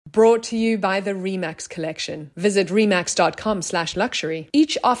Brought to you by the RE/MAX Collection. Visit remax.com/luxury.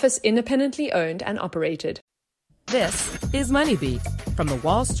 Each office independently owned and operated. This is MoneyBeat from the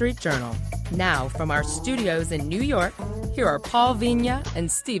Wall Street Journal. Now from our studios in New York, here are Paul Vigna and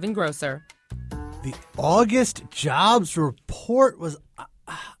Stephen Grosser. The August jobs report was a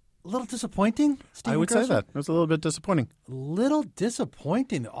little disappointing, Stephen I would Grosser? say that. It was a little bit disappointing. Little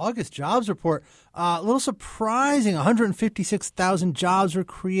disappointing. The August jobs report, a little surprising. 156,000 jobs were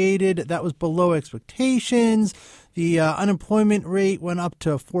created. That was below expectations. The unemployment rate went up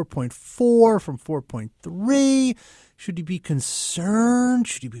to 4.4 from 4.3. Should you be concerned?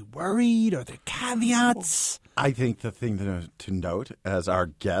 Should you be worried? Are there caveats? I think the thing to note, as our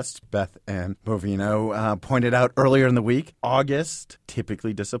guests, Beth and Bovino, pointed out earlier in the week, August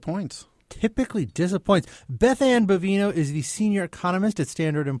typically disappoints. Typically disappoints. Beth Ann Bovino is the senior economist at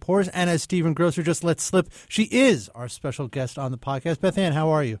Standard & Poor's, and as Stephen Grosser just let slip, she is our special guest on the podcast. Beth Ann, how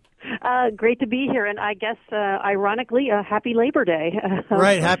are you? Great to be here, and I guess, ironically, happy Labor Day.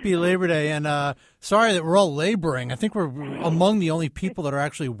 Right, happy Labor Day, and sorry that we're all laboring. I think we're among the only people that are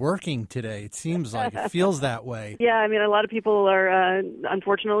actually working today. It seems like it feels that way. Yeah, I mean, a lot of people are,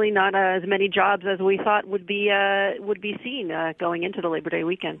 unfortunately, not as many jobs as we thought would be seen going into the Labor Day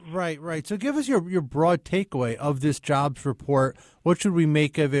weekend. Right. So give us your broad takeaway of this jobs report. What should we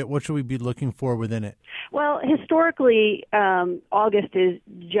make of it? What should we be looking for within it? Well, historically, August is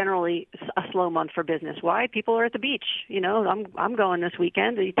generally a slow month for business. Why? People are at the beach. You know, I'm going this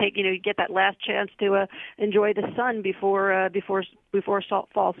weekend. You get that last chance to enjoy the sun before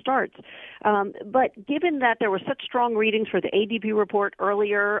fall starts. But given that there were such strong readings for the ADP report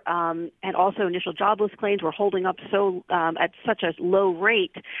earlier, and also initial jobless claims were holding up so at such a low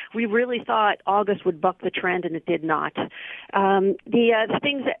rate, we really thought August would buck the trend, and it did not. The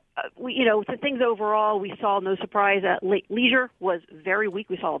things that the things overall, we saw no surprise. Leisure was very weak.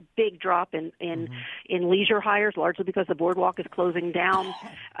 We saw a big drop in leisure hires, largely because the boardwalk is closing down.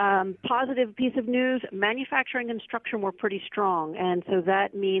 Positive piece of news: manufacturing and construction were pretty strong, and so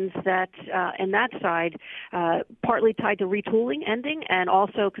that means that in that side, partly tied to retooling ending, and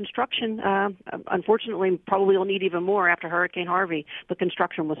also construction. Unfortunately, probably will need even more after Hurricane Harvey, but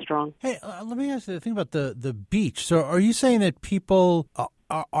construction was strong. Hey, let me ask you the thing about the beach. So, are you saying that people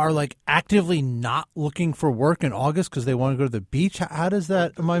are like actively not looking for work in August because they want to go to the beach? How does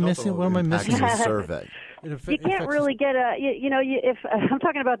that? Am I missing? What am I missing? The survey. You can't really get if I'm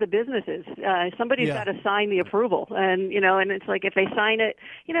talking about the businesses, somebody's got to sign the approval, and it's like if they sign it,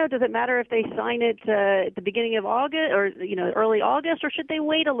 does it matter if they sign it at the beginning of August or early August, or should they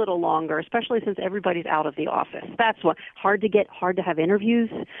wait a little longer, especially since everybody's out of the office? That's what hard to have interviews,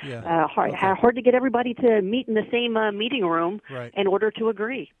 hard to get everybody to meet in the same meeting room in order to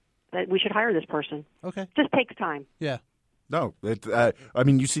agree that we should hire this person. Okay, just takes time. Yeah, no, I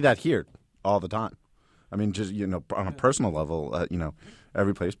mean you see that here all the time. I mean, just, on a personal level,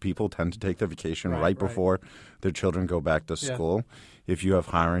 every place people tend to take their vacation right before their children go back to school. Yeah. If you have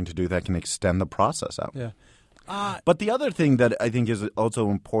hiring to do, that can extend the process out. Yeah. But the other thing that I think is also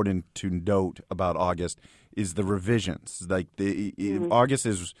important to note about August is the revisions. Like August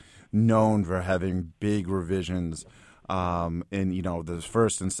is known for having big revisions in, the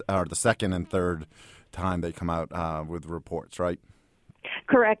first or the second and third time they come out with reports, right?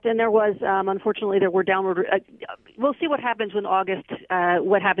 Correct, and there was, unfortunately, there were downward. We'll see what happens when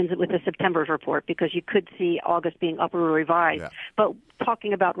what happens with the September's report, because you could see August being upward revised. Yeah. But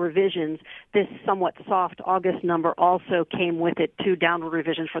talking about revisions, this somewhat soft August number also came with it 2 downward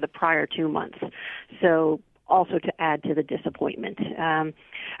revisions for the prior 2 months. So also to add to the disappointment.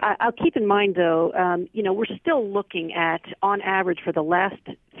 I'll keep in mind, though, we're still looking at, on average, for the last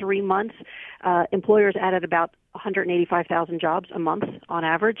 3 months, employers added about 185,000 jobs a month on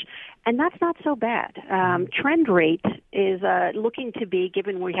average, and that's not so bad. Trend rate is looking to be,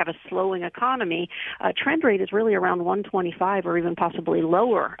 given we have a slowing economy, trend rate is really around 125 or even possibly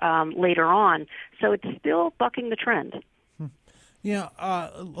lower later on. So it's still bucking the trend. Yeah,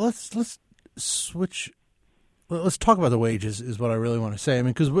 let's switch. Let's talk about the wages is what I really want to say. I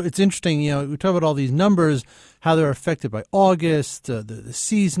mean, because it's interesting, we talk about all these numbers, how they're affected by August, the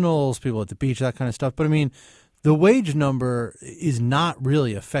seasonals, people at the beach, that kind of stuff. But, I mean, the wage number is not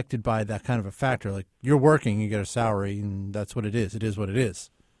really affected by that kind of a factor. Like, you're working, you get a salary, and that's what it is. It is what it is.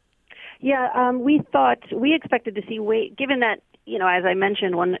 Yeah, we expected to see given that, as I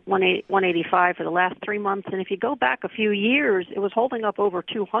mentioned, 185 for the last 3 months, and if you go back a few years, it was holding up over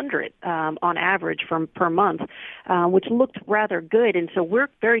 200 on average per month, which looked rather good. And so we're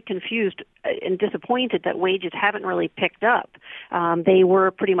very confused and disappointed that wages haven't really picked up. They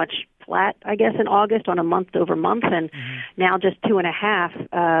were pretty much flat, I guess, in August on a month-over-month, and now just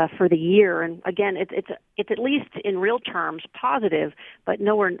 2.5 for the year. And again, it's at least in real terms positive, but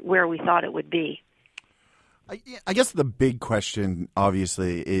nowhere where we thought it would be. I guess the big question,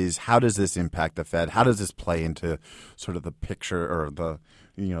 obviously, is how does this impact the Fed? How does this play into sort of the picture or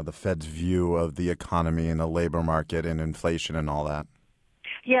the Fed's view of the economy and the labor market and inflation and all that?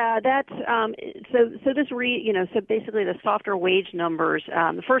 Yeah, that's so basically the softer wage numbers.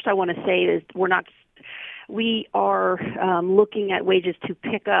 The first I want to say is we are looking at wages to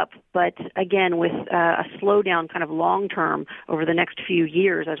pick up, but again, with a slowdown kind of long term over the next few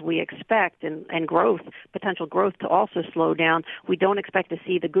years, as we expect, and potential growth to also slow down. We don't expect to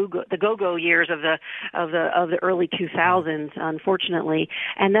see the go-go years of the early 2000s, unfortunately,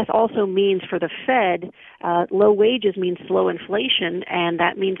 and that also means for the Fed, low wages means slow inflation, and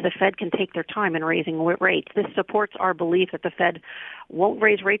that means the Fed can take their time in raising rates. This supports our belief that the Fed won't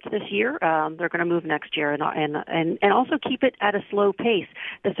raise rates this year. They're going to move next year, and also keep it at a slow pace.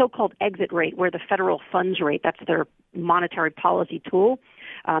 The so-called exit rate, where the federal funds rate, that's their monetary policy tool,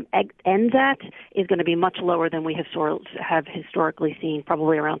 ends at, is going to be much lower than we have historically seen,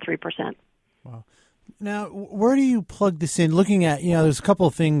 probably around 3%. Wow. Now, where do you plug this in? Looking at, there's a couple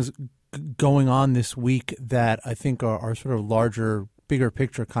of things going on this week that I think are sort of larger, bigger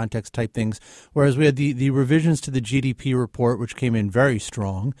picture context type things, whereas we had the revisions to the GDP report, which came in very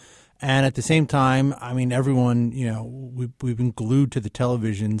strong. And at the same time, I mean, everyone, we've been glued to the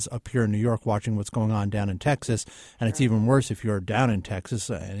televisions up here in New York watching what's going on down in Texas. And it's even worse if you're down in Texas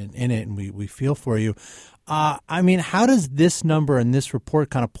and in it, and we feel for you. I mean, how does this number and this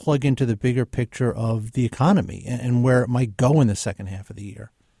report kind of plug into the bigger picture of the economy and where it might go in the second half of the year?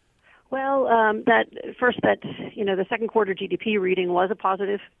 Well, the second quarter GDP reading was a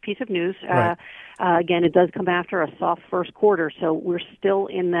positive piece of news. Right. Again, it does come after a soft first quarter, so we're still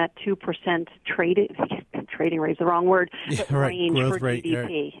in that 2% trading rate is the wrong word, range growth for rate,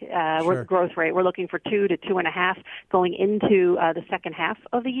 GDP. Sure. Growth rate. We're looking for 2 to 2.5 going into the second half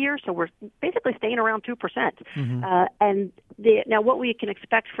of the year, so we're basically staying around 2%. And now what we can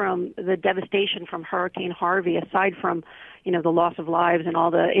expect from the devastation from Hurricane Harvey, aside from the loss of lives and all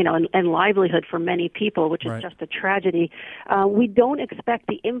the, and livelihood for many people, which is just a tragedy. We don't expect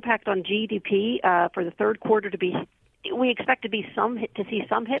the impact on GDP for the third quarter to be. We expect to see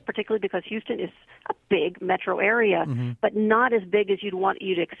some hit, particularly because Houston is a big metro area, but not as big as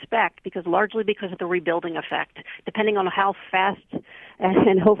you'd expect, largely because of the rebuilding effect. Depending on how fast,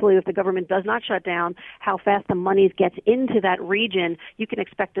 and hopefully if the government does not shut down, how fast the money gets into that region, you can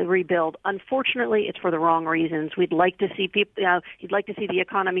expect to rebuild. Unfortunately, it's for the wrong reasons. We'd like to see you'd like to see the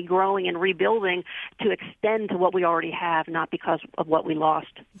economy growing and rebuilding to extend to what we already have, not because of what we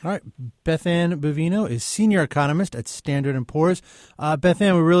lost. All right. Beth Ann Bovino is senior economist at Standard & Poor's. Beth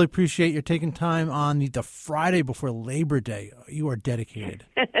Ann, we really appreciate you taking time on the Friday before Labor Day. You are dedicated.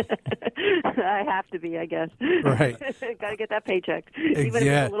 I have to be, I guess. Right. Got to get that paycheck, even if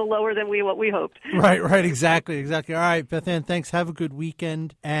it's a little lower than what we hoped. Right, exactly. All right, Beth Ann, thanks. Have a good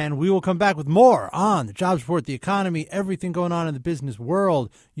weekend. And we will come back with more on the jobs report, the economy, everything going on in the business world.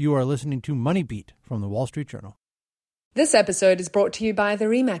 You are listening to Money Beat from the Wall Street Journal. This episode is brought to you by the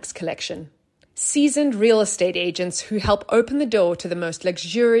RE/MAX Collection. Seasoned real estate agents who help open the door to the most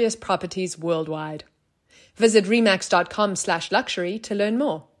luxurious properties worldwide. Visit remax.com/luxury to learn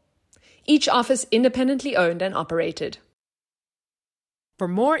more. Each office independently owned and operated. For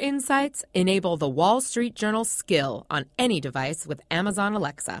more insights, enable the Wall Street Journal skill on any device with Amazon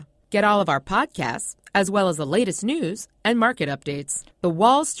Alexa. Get all of our podcasts, as well as the latest news and market updates. The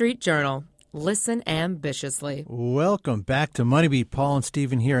Wall Street Journal. Listen ambitiously. Welcome back to Money Beat. Paul and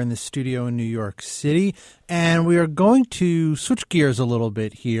Stephen here in the studio in New York City. And we are going to switch gears a little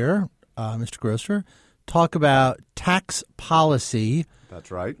bit here, Mr. Grosser, talk about tax policy. That's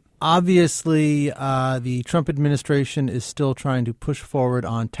right. Obviously, the Trump administration is still trying to push forward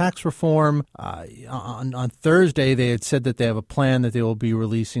on tax reform. On Thursday, they had said that they have a plan that they will be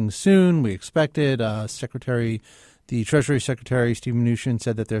releasing soon. We expected. The Treasury Secretary, Steve Mnuchin,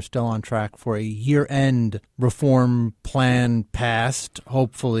 said that they're still on track for a year-end reform plan passed,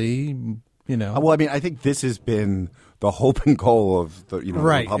 hopefully. Well, I mean, I think this has been the hope and goal of the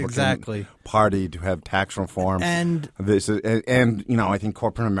Republican Party to have tax reform. And I think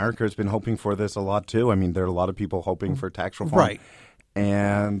corporate America has been hoping for this a lot too. I mean, there are a lot of people hoping for tax reform. Right.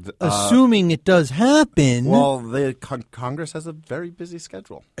 And assuming it does happen. Well, the Congress has a very busy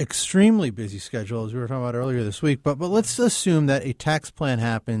schedule. Extremely busy schedule, as we were talking about earlier this week. But let's assume that a tax plan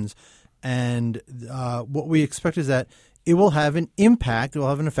happens, and what we expect is that it will have an impact. It will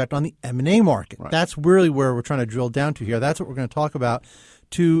have an effect on the M&A market. Right. That's really where we're trying to drill down to here. That's what we're going to talk about.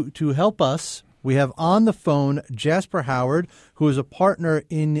 To help us, we have on the phone Jasper Howard, who is a partner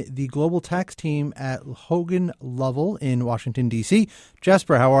in the global tax team at Hogan Lovells in Washington, D.C.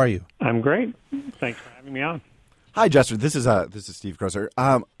 Jasper, how are you? I'm great. Thanks for having me on. Hi, Jasper. This is Steve Grosser.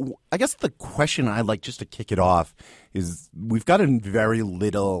 I guess the question I'd like just to kick it off is we've gotten very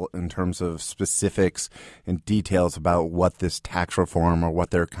little in terms of specifics and details about what this tax reform or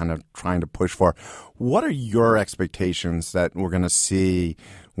what they're kind of trying to push for. What are your expectations that we're going to see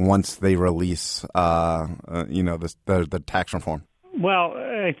once they release, the tax reform? Well,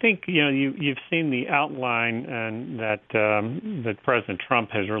 I think you've seen the outline and that President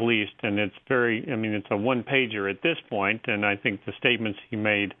Trump has released, and it's it's a one-pager at this point, and I think the statements he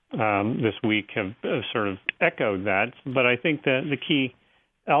made this week have sort of echoed that. But I think that the key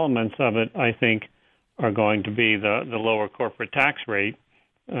elements of it, I think, are going to be the lower corporate tax rate.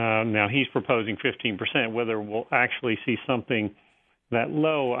 Now he's proposing 15%. Whether we'll actually see something that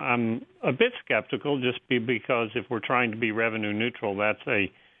low, I'm a bit skeptical, just because if we're trying to be revenue neutral, that's a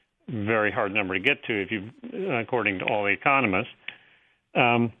very hard number to get to, according to all the economists.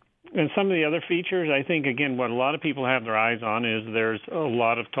 And some of the other features, I think, again, what a lot of people have their eyes on is there's a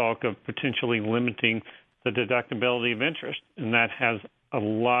lot of talk of potentially limiting the deductibility of interest, and that has a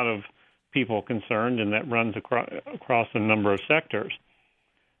lot of people concerned, and that runs across a number of sectors.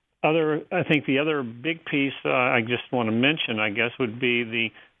 I think the other big piece I just want to mention, I guess, would be the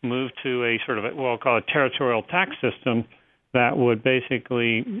move to a sort of what I'll call a territorial tax system that would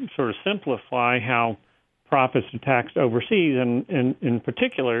basically sort of simplify how profits are taxed overseas, and in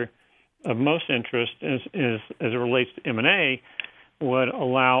particular, of most interest is as it relates to M&A, would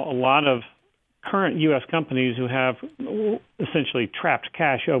allow a lot of current U.S. companies who have essentially trapped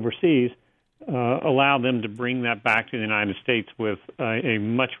cash overseas, allow them to bring that back to the United States with a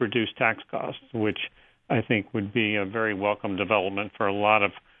much reduced tax cost, which I think would be a very welcome development for a lot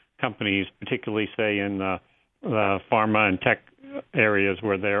of companies, particularly, say, in the pharma and tech areas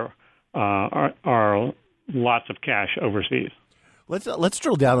where there are lots of cash overseas. Let's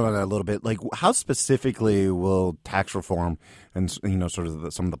drill down on that a little bit. Like, how specifically will tax reform and sort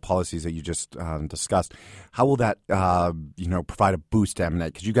of some of the policies that you just discussed, how will that provide a boost to M&A?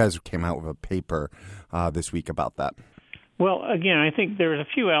 Because you guys came out with a paper this week about that. Well, again, I think there's a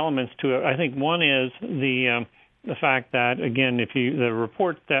few elements to it. I think one is the fact that, again, the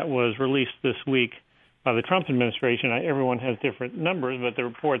report that was released this week by the Trump administration, everyone has different numbers, but the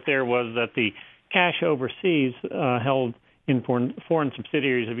report there was that the cash overseas held in foreign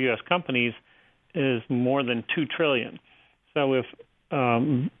subsidiaries of U.S. companies is more than $2 trillion. So if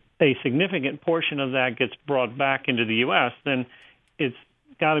a significant portion of that gets brought back into the U.S., then it's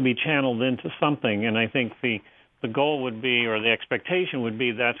got to be channeled into something. And I think the goal would be, or the expectation would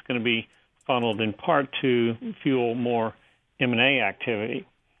be, that's going to be funneled in part to fuel more M&A activity.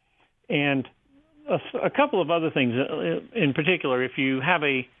 And a couple of other things, in particular, if you have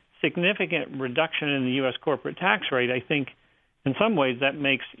a significant reduction in the U.S. corporate tax rate, I think in some ways that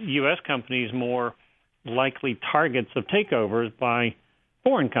makes U.S. companies more likely targets of takeovers by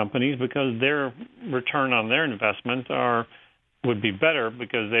foreign companies, because their return on their investment would be better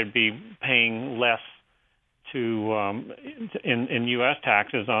because they'd be paying less in U.S.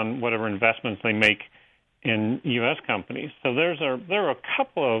 taxes on whatever investments they make in U.S. companies. So there are a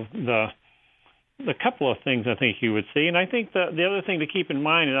couple of things I think you would see. And I think the other thing to keep in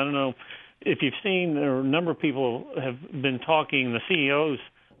mind, and I don't know if you've seen, there are a number of people have been talking, the CEOs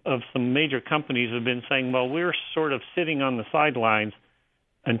of some major companies have been saying, well, we're sort of sitting on the sidelines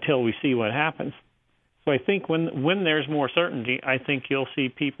until we see what happens. So I think when there's more certainty, I think you'll see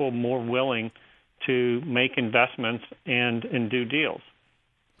people more willing to make investments and do deals.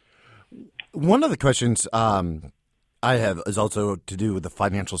 One of the questions I have is also to do with the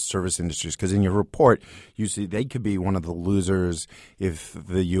financial service industries, because in your report, you see they could be one of the losers if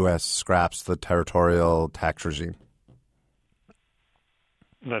the U.S. scraps the territorial tax regime.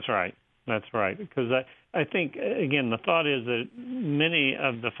 That's right. Because I think, again, the thought is that many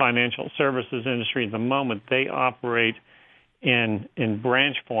of the financial services industry at the moment, they operate in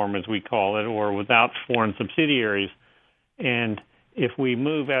branch form, as we call it, or without foreign subsidiaries. And if we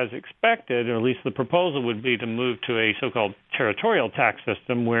move as expected, or at least the proposal would be to move to a so-called territorial tax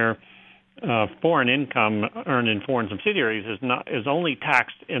system where foreign income earned in foreign subsidiaries is only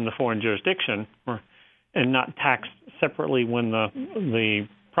taxed in the foreign jurisdiction and not taxed separately when the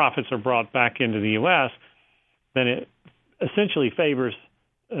profits are brought back into the U.S., then it essentially favors,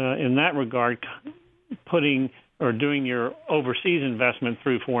 in that regard, putting or doing your overseas investment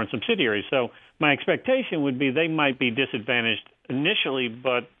through foreign subsidiaries. So my expectation would be they might be disadvantaged initially,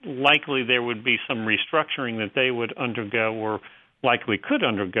 but likely there would be some restructuring that they would undergo or likely could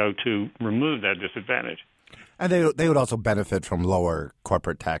undergo to remove that disadvantage. And they would also benefit from lower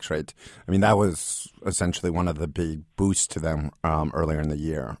corporate tax rates. I mean, that was essentially one of the big boosts to them earlier in the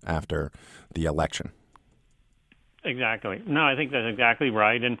year after the election. Exactly. No, I think that's exactly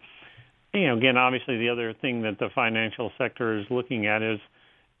right. And, again, obviously the other thing that the financial sector is looking at is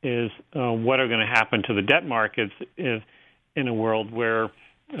what are going to happen to the debt markets in a world where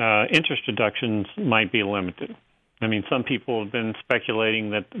interest deductions might be limited. I mean, some people have been speculating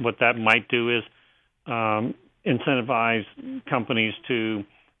that what that might do is incentivize companies to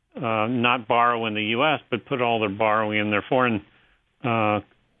not borrow in the U.S., but put all their borrowing in their foreign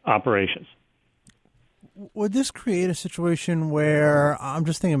operations. Would this create a situation where I'm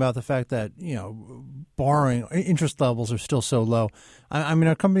just thinking about the fact that, borrowing interest levels are still so low? I mean,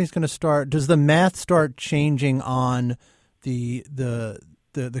 are companies going to start? Does the math start changing on the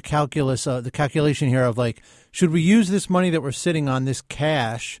calculus, the calculation here of like, should we use this money that we're sitting on, this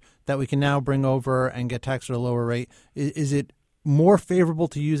cash that we can now bring over and get taxed at a lower rate? Is it more favorable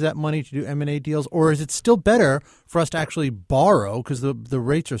to use that money to do M&A deals, or is it still better for us to actually borrow because the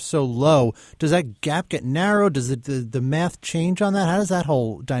rates are so low? Does that gap get narrowed? Does the math change on that? How does that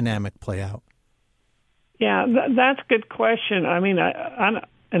whole dynamic play out? Yeah, that's a good question. I mean, I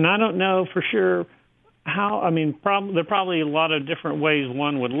don't know for sure how. I mean, there are probably a lot of different ways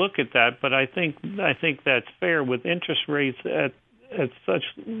one would look at that, but I think that's fair with interest rates at such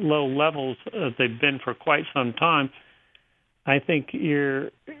low levels as they've been for quite some time. I think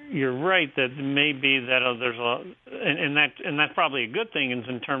you're right that maybe that there's and that's probably a good thing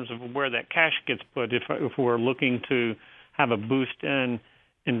in terms of where that cash gets put. If we're looking to have a boost in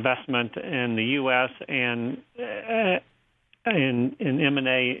investment in the U.S. and in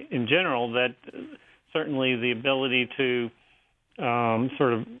M&A in general, that certainly the ability to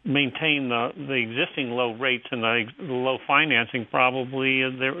sort of maintain the existing low rates and the low financing, probably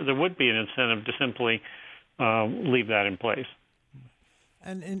there would be an incentive to simply leave that in place.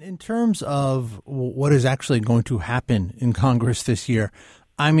 And in terms of what is actually going to happen in Congress this year,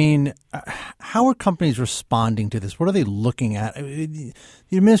 I mean, how are companies responding to this? What are they looking at? The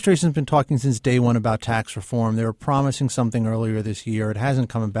administration has been talking since day one about tax reform. They were promising something earlier this year. It hasn't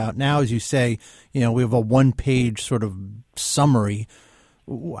come about. Now, as you say, we have a one-page sort of summary.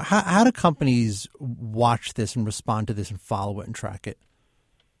 How do companies watch this and respond to this and follow it and track it?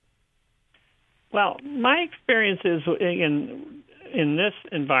 Well, my experience is in this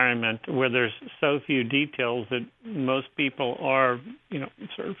environment where there's so few details that most people are,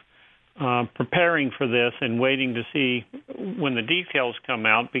 sort of preparing for this and waiting to see when the details come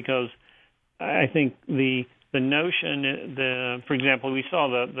out, because I think the notion, for example, we saw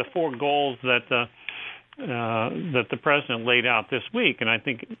the four goals that the president laid out this week, and I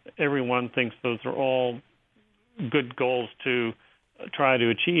think everyone thinks those are all good goals to try to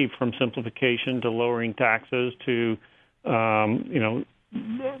achieve, from simplification to lowering taxes to, I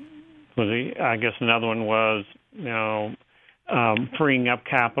guess another one was, freeing up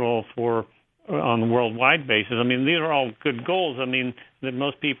capital on a worldwide basis. I mean, these are all good goals. I mean, that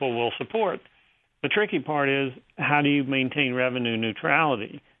most people will support. The tricky part is, how do you maintain revenue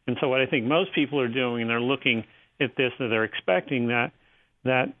neutrality? And so what I think most people are doing, and they're looking at this, and they're expecting that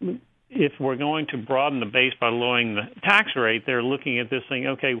if we're going to broaden the base by lowering the tax rate, they're looking at this saying,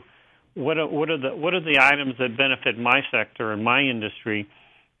 okay, what are the items that benefit my sector and my industry,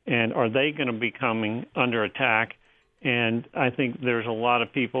 and are they going to be coming under attack? And I think there's a lot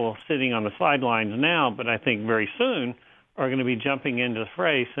of people sitting on the sidelines now, but I think very soon are going to be jumping into the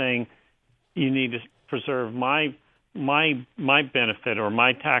fray, saying, you need to preserve my benefit, or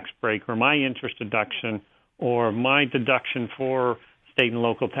my tax break, or my interest deduction, or my deduction for state and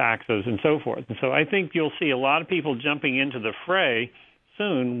local taxes, and so forth. And so I think you'll see a lot of people jumping into the fray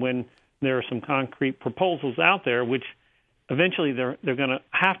soon when there are some concrete proposals out there, which eventually they're going to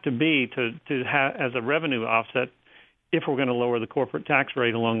have to be to have as a revenue offset if we're going to lower the corporate tax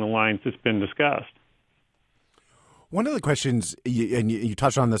rate along the lines that's been discussed. One of the questions, and you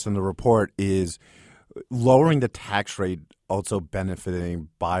touched on this in the report, is lowering the tax rate also benefiting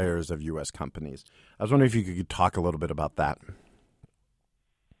buyers of U.S. companies. I was wondering if you could talk a little bit about that.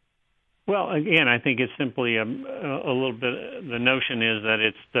 Well, again, I think it's simply a little bit. The notion is that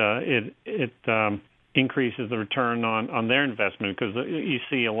it increases the return on their investment, because you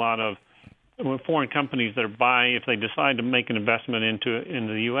see a lot of foreign companies that are buying, if they decide to make an investment into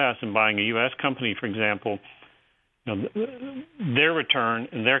the U.S. and buying a U.S. company, for example, their return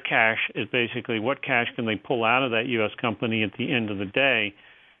and their cash is basically what cash can they pull out of that U.S. company at the end of the day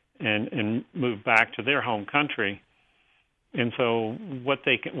and move back to their home country. And so what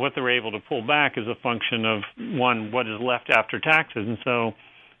they're able to pull back is a function of, one, what is left after taxes. And so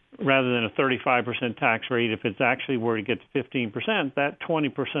rather than a 35% tax rate, if it's actually were to get to 15%, that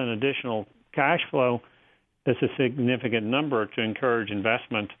 20% additional cash flow is a significant number to encourage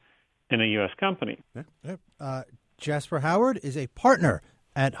investment in a U.S. company. Jasper Howard is a partner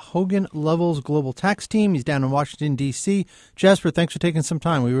at Hogan Lovells Global Tax Team. He's down in Washington, D.C. Jasper, thanks for taking some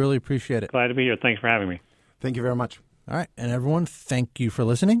time. We really appreciate it. Glad to be here. Thanks for having me. Thank you very much. All right. And everyone, thank you for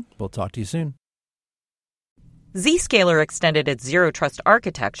listening. We'll talk to you soon. Zscaler extended its Zero Trust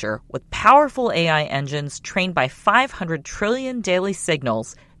architecture with powerful AI engines trained by 500 trillion daily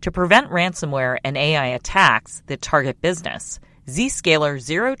signals to prevent ransomware and AI attacks that target business. Zscaler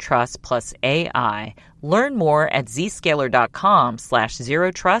Zero Trust plus AI. Learn more at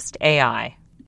zscaler.com/zerotrustai.